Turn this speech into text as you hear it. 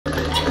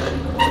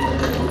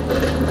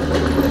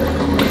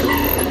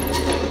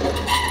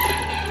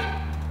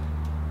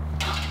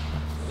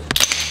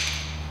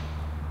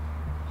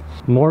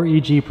More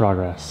EG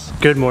progress.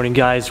 Good morning,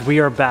 guys. We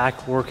are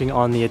back working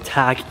on the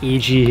Attack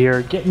EG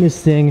here, getting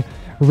this thing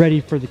ready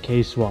for the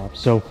K-swap.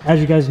 So as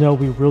you guys know,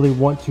 we really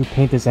want to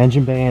paint this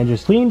engine bay and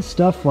just clean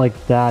stuff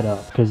like that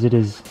up because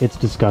it's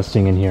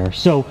disgusting in here.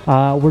 So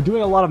we're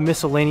doing a lot of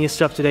miscellaneous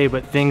stuff today,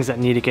 but things that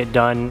need to get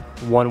done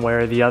one way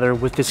or the other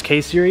with this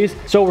K series.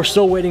 So we're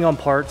still waiting on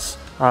parts.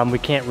 We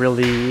can't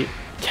really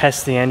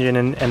test the engine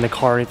and the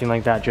car or anything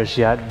like that just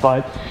yet,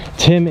 but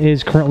Tim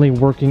is currently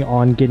working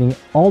on getting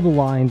all the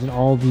lines and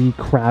all the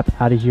crap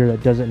out of here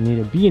that doesn't need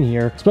to be in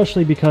here,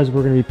 especially because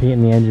we're going to be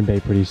painting the engine bay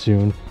pretty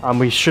soon.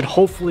 We should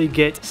hopefully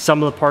get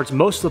some of the parts,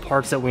 most of the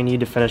parts that we need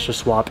to finish the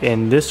swap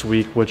in this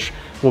week, which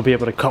we'll be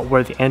able to cut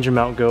where the engine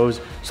mount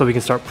goes so we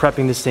can start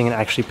prepping this thing and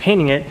actually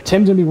painting it.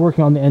 Tim's going to be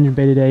working on the engine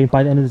bay today.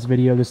 By the end of this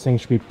video, this thing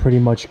should be pretty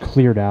much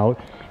cleared out.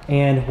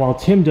 And while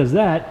Tim does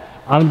that,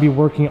 I'm gonna be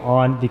working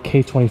on the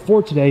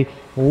K24 today,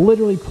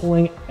 literally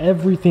pulling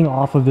everything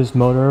off of this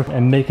motor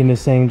and making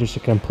this thing just a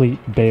complete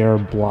bare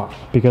block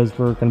because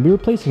we're gonna be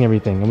replacing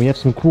everything. And we have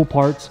some cool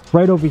parts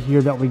right over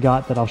here that we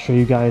got that I'll show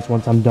you guys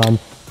once I'm done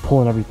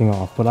pulling everything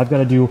off. But I've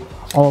gotta do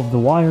all of the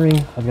wiring,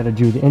 I've gotta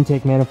do the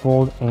intake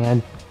manifold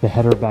and the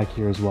header back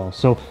here as well.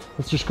 So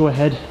let's just go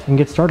ahead and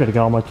get started. I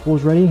got all my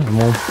tools ready and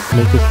we'll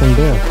make this thing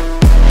bare.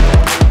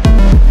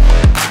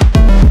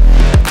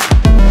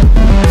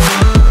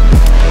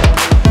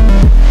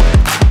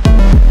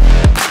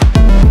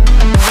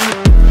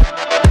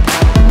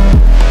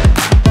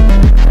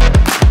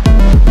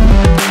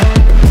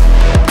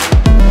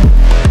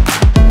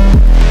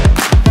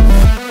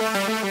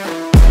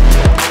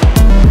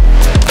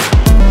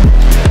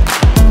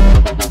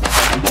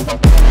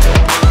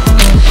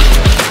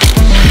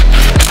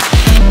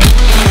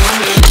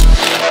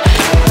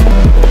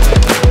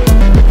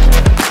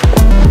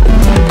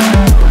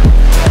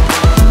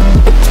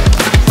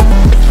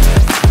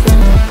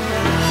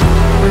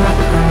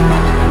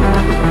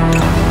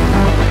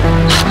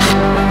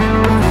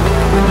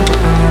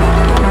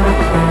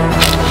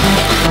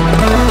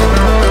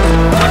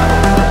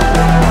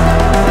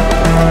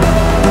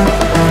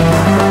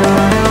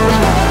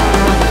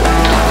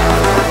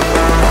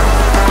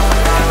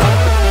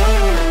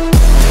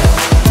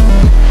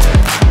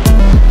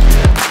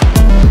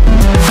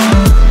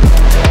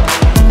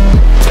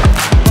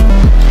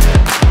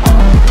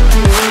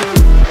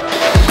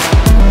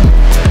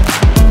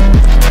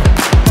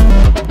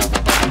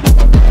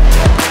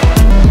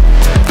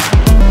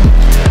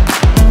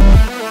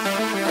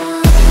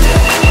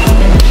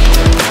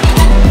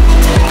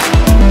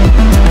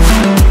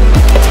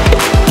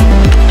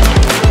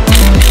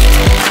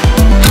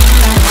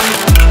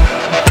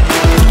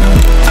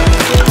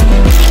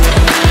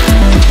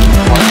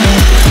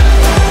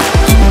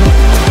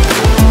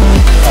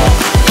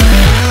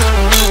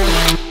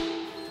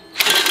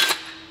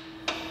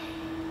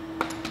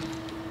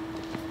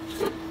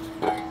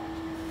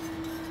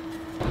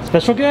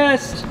 Special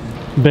guest!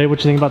 Babe, what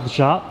you think about the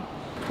shop?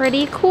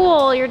 Pretty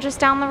cool. You're just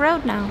down the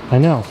road now. I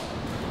know.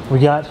 We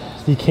got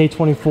the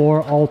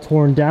K24 all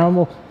torn down.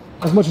 Well,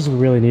 as much as we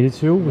really needed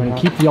to. We're gonna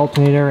keep the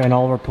alternator and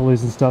all of our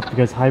pulleys and stuff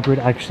because Hybrid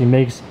actually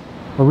makes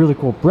a really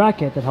cool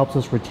bracket that helps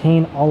us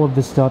retain all of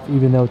this stuff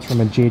even though it's from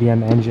a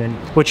JDM engine,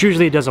 which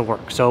usually doesn't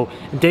work. So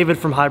David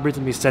from Hybrid's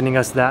gonna be sending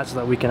us that so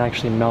that we can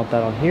actually mount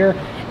that on here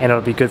and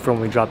it'll be good for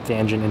when we drop the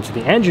engine into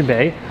the engine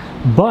bay.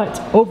 But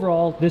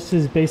overall, this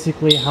is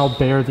basically how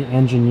bare the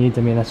engine needs.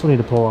 I mean, I still need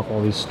to pull off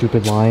all these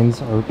stupid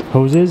lines or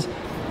hoses,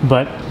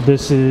 but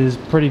this is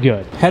pretty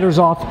good. Headers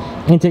off,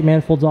 intake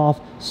manifolds off,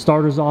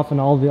 starters off,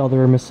 and all the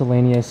other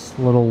miscellaneous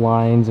little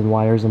lines and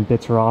wires and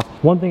bits are off.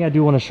 One thing I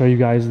do want to show you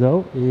guys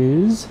though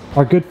is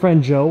our good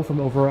friend Joe from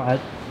over at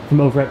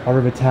Art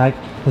of Attack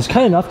was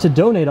kind enough to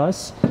donate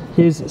us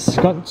his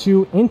Skunk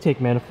 2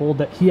 intake manifold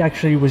that he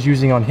actually was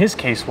using on his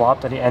K-swap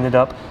that he ended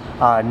up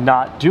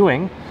not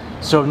doing.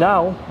 So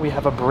now we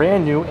have a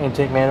brand new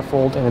intake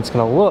manifold and it's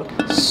gonna look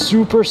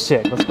super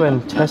sick. Let's go ahead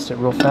and test it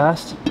real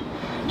fast.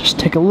 Just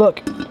take a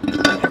look.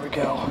 There we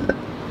go.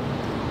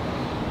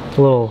 A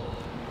little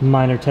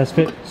minor test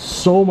fit.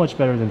 So much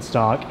better than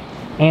stock.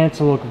 And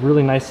to look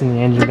really nice in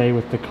the engine bay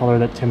with the color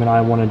that Tim and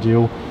I want to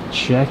do.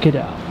 Check it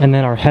out. And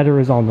then our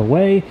header is on the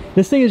way.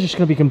 This thing is just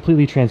going to be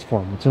completely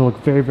transformed. It's going to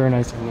look very, very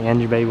nice in the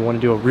engine bay. We want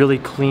to do a really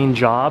clean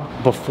job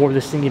before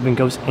this thing even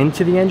goes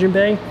into the engine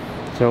bay.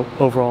 So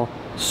overall,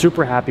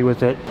 super happy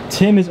with it.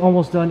 Tim is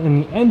almost done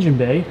in the engine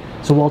bay.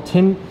 So while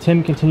Tim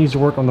continues to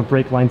work on the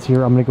brake lines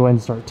here, I'm gonna go ahead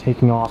and start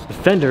taking off the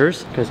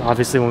fenders because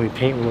obviously when we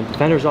paint, we want the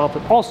fenders off,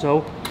 but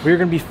also we're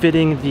gonna be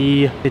fitting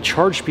the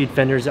charge speed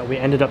fenders that we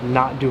ended up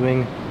not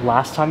doing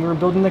last time we were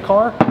building the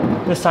car.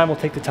 This time we'll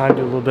take the time to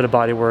do a little bit of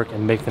body work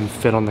and make them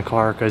fit on the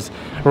car because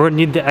we're gonna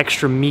need the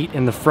extra meat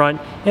in the front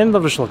and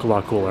they'll just look a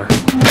lot cooler.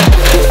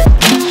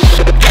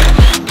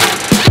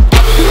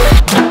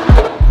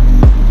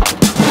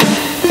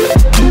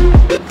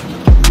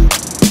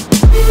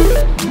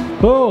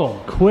 Boom!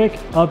 Quick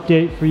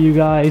update for you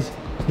guys.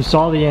 You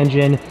saw the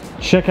engine.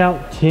 Check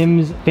out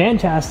Tim's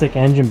fantastic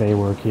engine bay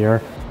work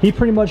here. He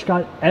pretty much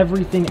got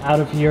everything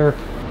out of here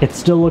It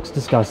still looks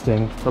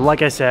disgusting, but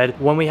like I said,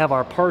 when we have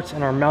our parts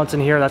and our mounts in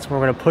here, that's when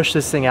we're gonna push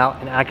this thing out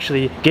and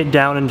actually get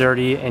down and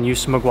dirty and use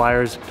some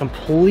Meguiar's,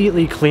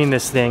 completely clean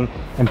this thing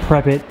and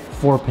prep it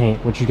for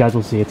paint, which you guys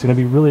will see. It's gonna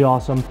be really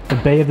awesome. The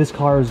bay of this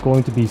car is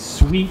going to be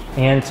sweet,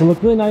 and it's gonna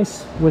look really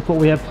nice with what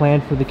we have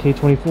planned for the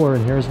K24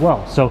 in here as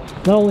well. So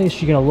not only is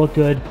she gonna look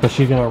good, but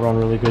she's gonna run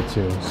really good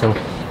too. So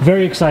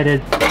very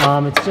excited.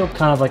 It's still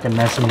kind of like a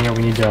mess in here.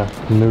 We need to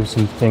move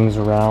some things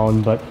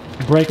around, but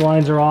brake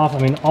lines are off. I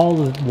mean, all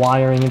the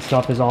wiring and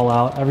stuff is all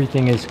out.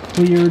 Everything is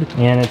cleared,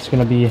 and it's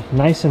gonna be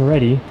nice and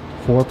ready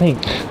for paint.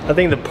 I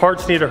think the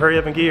parts need to hurry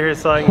up and get here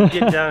so I can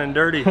get down and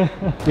dirty.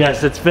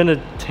 Yes, it's been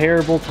a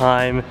terrible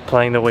time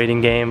playing the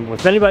waiting game.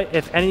 If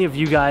any of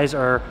you guys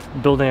are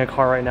building a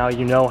car right now,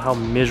 you know how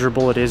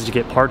miserable it is to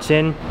get parts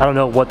in. I don't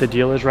know what the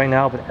deal is right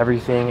now, but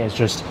everything is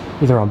just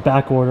either on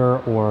back order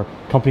or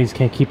companies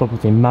can't keep up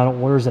with the amount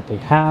of orders that they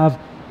have.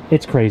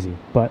 It's crazy,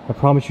 but I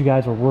promise you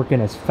guys we're working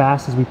as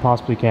fast as we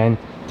possibly can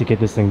to get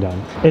this thing done.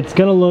 It's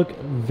gonna look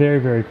very,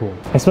 very cool,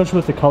 especially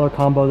with the color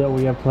combo that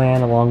we have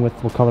planned, along with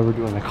what color we're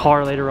doing the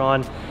car later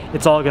on.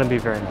 It's all gonna be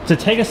very nice. To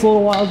take us a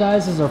little while,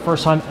 guys, this is our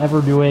first time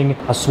ever doing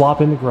a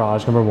swap in the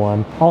garage, number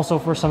one. Also,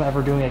 first time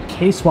ever doing a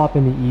K-swap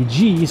in the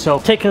EG, so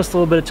taking us a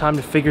little bit of time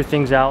to figure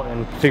things out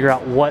and figure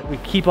out what we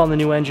keep on the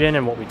new engine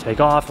and what we take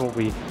off and what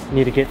we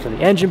need to get for the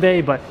engine bay,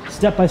 but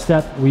step by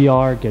step, we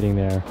are getting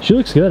there. She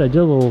looks good. I did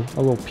a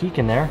little peek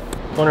in there.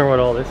 Wonder what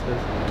all this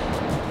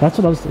is. That's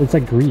what it's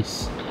like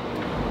grease.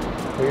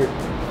 Weird.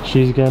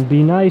 She's gonna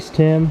be nice,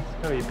 Tim.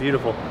 It's gonna be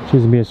beautiful.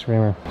 She's gonna be a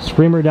screamer.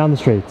 Screamer down the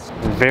straights.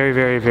 Very,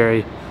 very,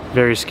 very,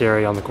 very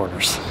scary on the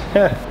corners.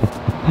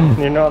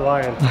 You're not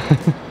lying.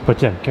 But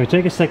Tim, can we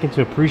take a second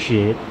to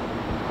appreciate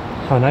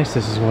how nice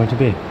this is going to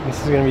be?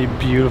 This is gonna be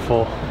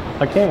beautiful.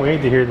 I can't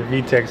wait to hear the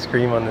VTEC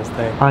scream on this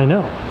thing. I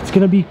know. It's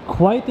gonna be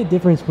quite the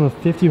difference from a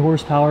 50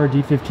 horsepower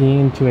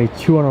D15 to a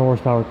 200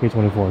 horsepower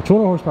K24.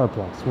 200 horsepower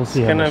plus. We'll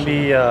see. It's gonna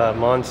be a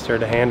monster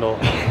to handle.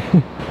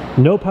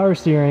 No power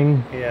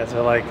steering. Yeah,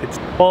 so like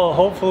well,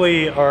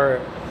 hopefully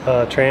our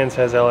trans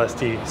has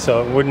LSD,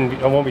 so it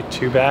won't be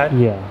too bad.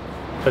 Yeah.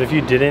 But if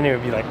you didn't, it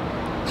would be like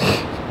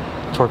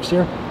torque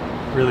steer.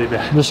 Really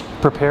bad. Just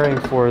preparing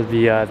for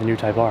the new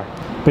Type R.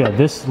 But yeah,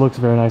 this looks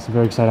very nice and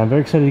very excited. I'm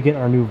very excited to get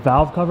our new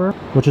valve cover,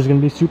 which is going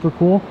to be super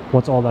cool.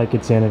 Once all that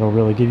gets in, it'll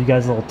really give you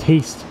guys a little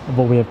taste of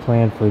what we have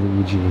planned for the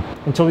EG.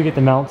 Until we get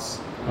the mounts,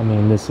 I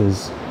mean, this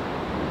is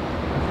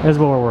what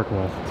we're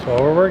working with. That's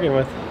what we're working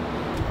with.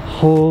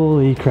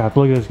 Holy crap,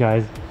 look at this,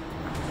 guys.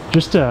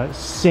 Just a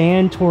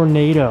sand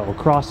tornado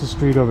across the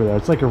street over there.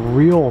 It's like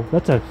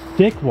that's a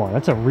thick one.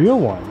 That's a real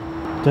one.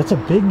 That's a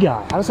big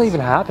guy. How does that even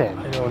happen?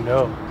 I don't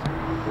know.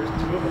 There's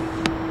two of them.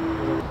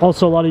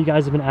 Also, a lot of you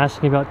guys have been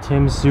asking about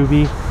Tim's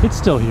Subi. It's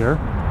still here.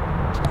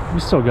 We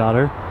still got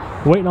her.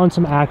 Waiting on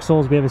some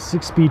axles. We have a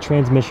 6-speed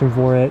transmission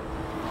for it.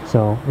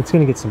 So it's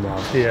gonna get some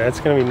love. Yeah, it's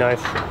gonna be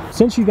nice.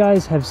 Since you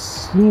guys have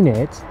seen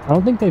it, I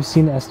don't think they've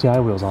seen the STI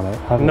wheels on it,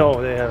 have they?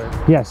 No, they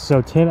haven't. Yes,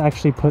 so Tim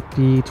actually put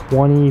the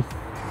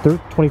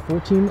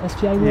 2014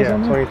 STI wheels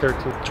on there?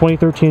 2013.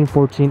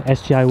 2013-14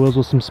 STI wheels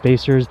with some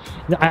spacers.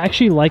 I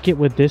actually like it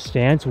with this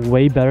stance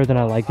way better than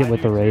I liked it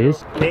with the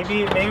Rays.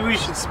 Maybe we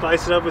should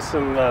spice it up with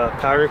some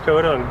powder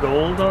coat on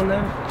gold on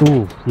them.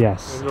 Ooh,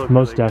 yes,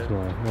 most really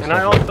definitely. And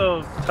I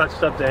also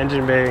touched up the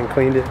engine bay and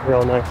cleaned it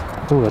real nice.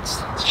 Ooh,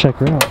 let's check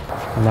her out.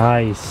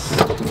 Nice.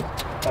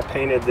 I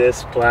painted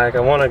this black. I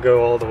want to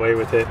go all the way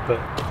with it, but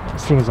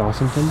this thing is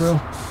awesome, Tim, bro.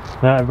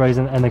 Now everybody's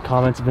in the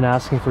comments have been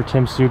asking for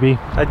Tim's Subi.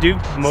 I do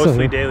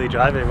mostly daily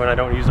drive it when I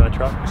don't use my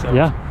truck. So.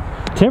 Yeah,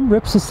 Tim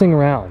rips this thing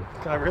around.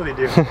 I really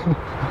do.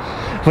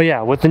 But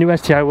yeah, with the new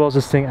STI wheels,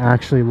 this thing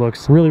actually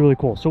looks really, really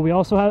cool. So we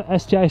also have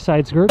STI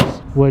side skirts,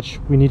 which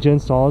we need to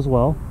install as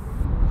well.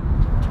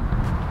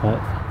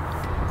 But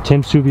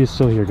Tim's Subi is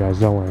still here, guys,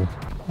 don't worry.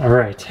 All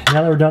right,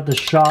 now that we're done at the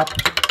shop,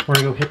 we're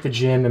gonna go hit the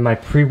gym, and my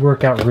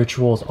pre-workout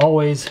ritual is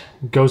always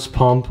Ghost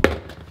Pump,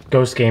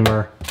 Ghost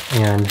Gamer,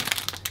 and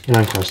an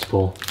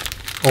Uncrustable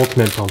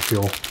Ultimate Pump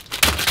Fuel.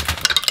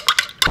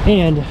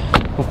 And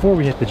before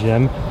we hit the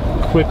gym,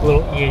 quick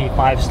little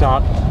E85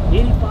 stop.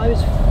 E85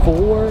 is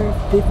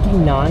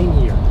 459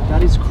 here.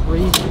 That is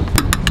crazy.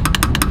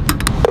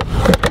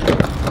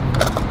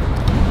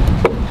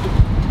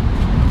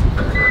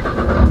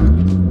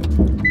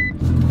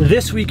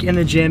 This week in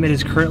the gym, it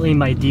is currently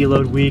my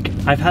deload week.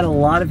 I've had a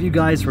lot of you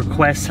guys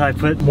request I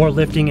put more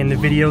lifting in the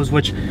videos,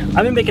 which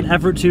I've been making an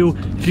effort to.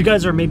 If you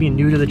guys are maybe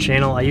new to the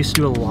channel, I used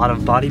to do a lot of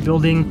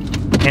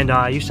bodybuilding, and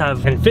I used to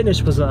have, and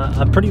fitness was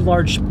a pretty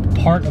large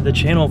part of the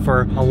channel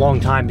for a long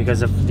time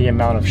because of the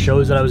amount of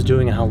shows that I was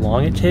doing and how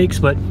long it takes.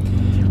 But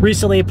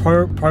recently,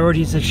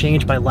 priorities have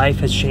changed. My life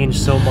has changed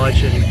so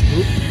much, and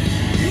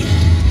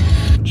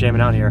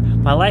jamming out here.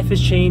 My life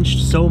has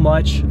changed so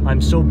much.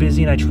 I'm so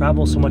busy and I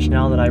travel so much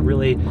now that I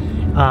really,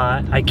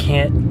 I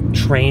can't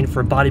train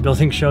for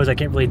bodybuilding shows. I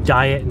can't really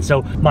diet. And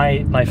so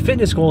my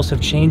fitness goals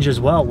have changed as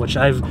well, which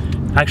I've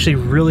actually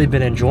really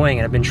been enjoying.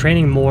 And I've been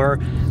training more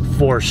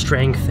for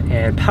strength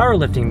and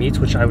powerlifting meets,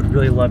 which I would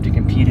really love to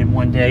compete in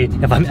one day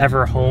if I'm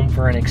ever home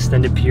for an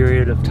extended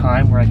period of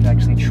time where I can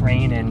actually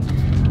train and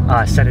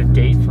set a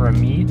date for a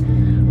meet.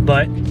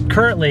 But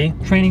currently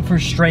training for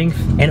strength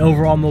and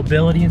overall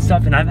mobility and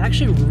stuff, and I've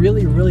actually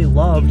really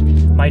loved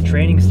my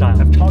training style.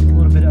 I've talked a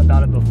little bit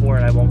about it before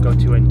and I won't go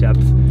too in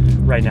depth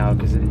right now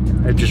because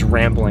I'm just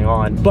rambling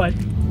on. But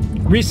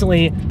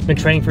recently been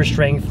training for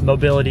strength,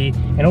 mobility,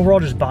 and overall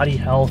just body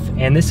health,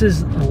 and this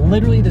is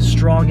literally the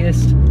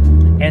strongest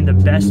and the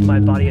best my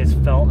body has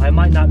felt. I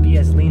might not be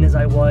as lean as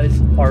I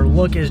was or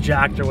look as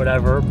jacked or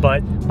whatever,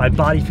 but my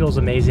body feels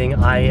amazing.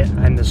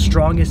 I'm the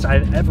strongest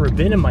I've ever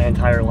been in my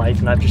entire life,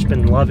 and I've just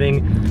been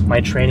loving my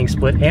training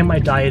split, and my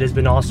diet has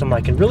been awesome. I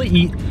can really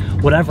eat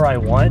whatever I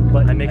want,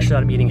 but I make sure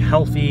that I'm eating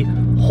healthy,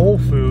 whole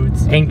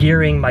foods and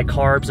gearing my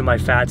carbs and my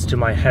fats to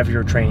my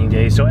heavier training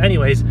days. So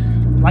anyways,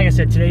 like I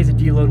said, today's a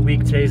deload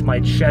week. Today's my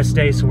chest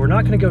day, so we're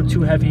not gonna go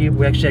too heavy.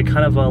 We actually had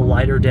kind of a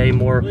lighter day,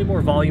 really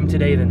more volume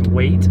today than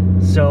weight.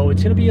 So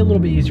it's gonna be a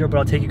little bit easier, but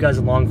I'll take you guys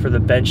along for the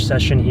bench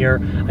session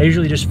here. I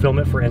usually just film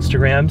it for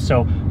Instagram,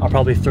 so I'll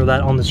probably throw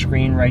that on the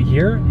screen right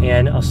here,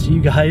 and I'll see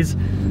you guys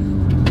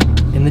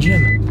in the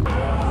gym.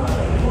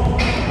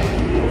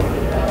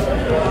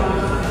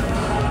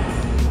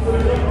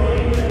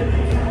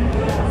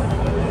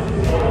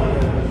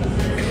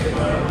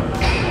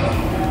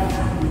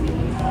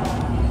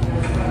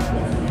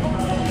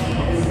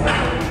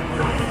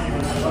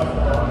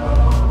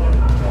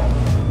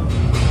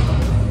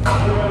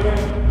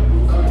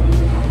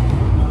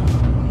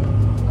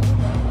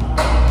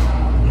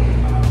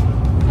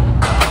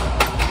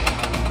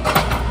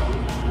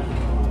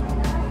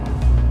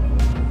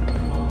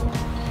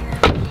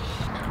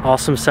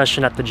 Awesome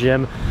session at the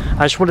gym.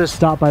 I just wanted to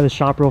stop by the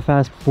shop real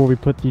fast before we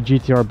put the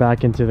GTR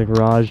back into the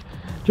garage,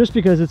 just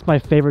because it's my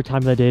favorite time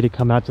of the day to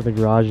come out to the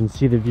garage and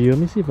see the view. Let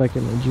me see if I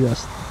can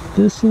adjust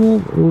this a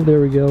little. Oh,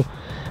 there we go.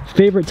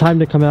 Favorite time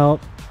to come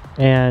out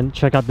and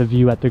check out the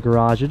view at the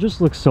garage. It just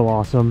looks so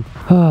awesome.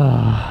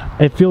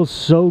 It feels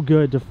so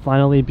good to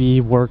finally be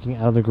working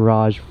out of the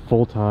garage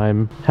full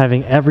time,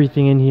 having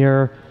everything in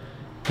here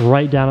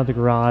right down at the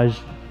garage.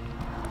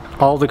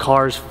 All the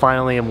cars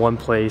finally in one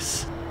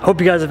place. Hope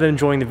you guys have been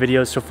enjoying the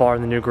videos so far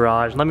in the new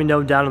garage. Let me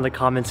know down in the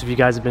comments if you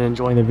guys have been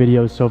enjoying the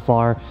videos so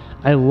far.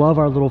 I love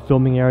our little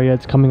filming area.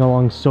 It's coming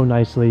along so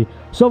nicely.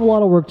 Still have a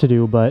lot of work to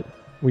do, but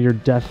we are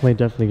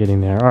definitely getting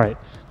there. All right,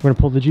 we're gonna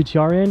pull the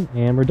GTR in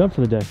and we're done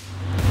for the day.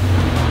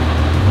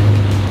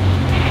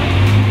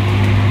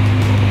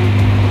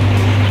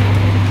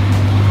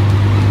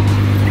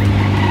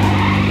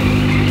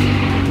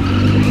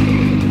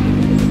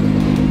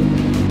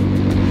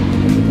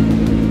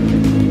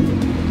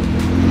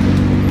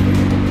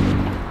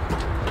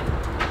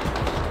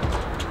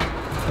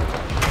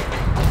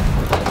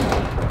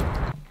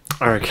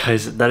 Alright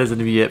guys, that is going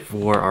to be it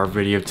for our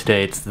video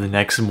today. It's the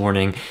next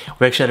morning.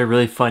 We actually had a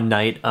really fun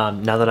night.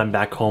 Now that I'm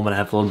back home and I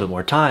have a little bit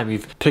more time,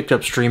 we've picked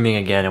up streaming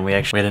again, and we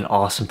actually had an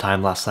awesome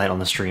time last night on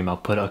the stream. I'll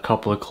put a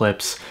couple of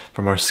clips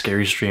from our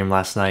scary stream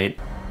last night.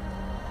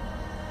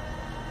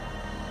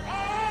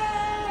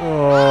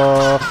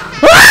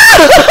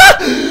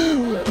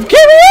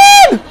 Get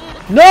in!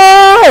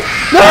 No!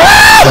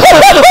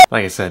 No!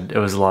 Like I said, it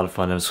was a lot of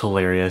fun. It was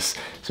hilarious.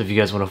 So if you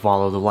guys want to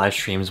follow the live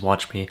streams,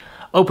 watch me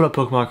open up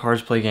Pokemon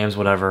cards, play games,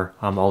 whatever,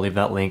 I'll leave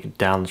that link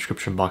down in the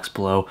description box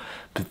below.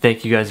 But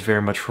thank you guys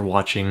very much for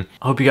watching.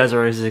 I hope you guys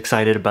are as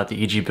excited about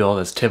the EG build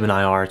as Tim and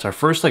I are. It's our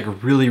first like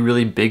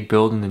really big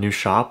build in the new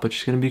shop, which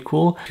is going to be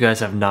cool. If you guys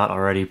have not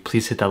already,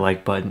 please hit that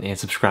like button and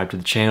subscribe to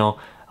the channel.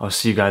 I'll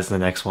see you guys in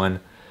the next one.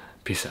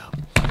 Peace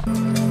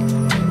out.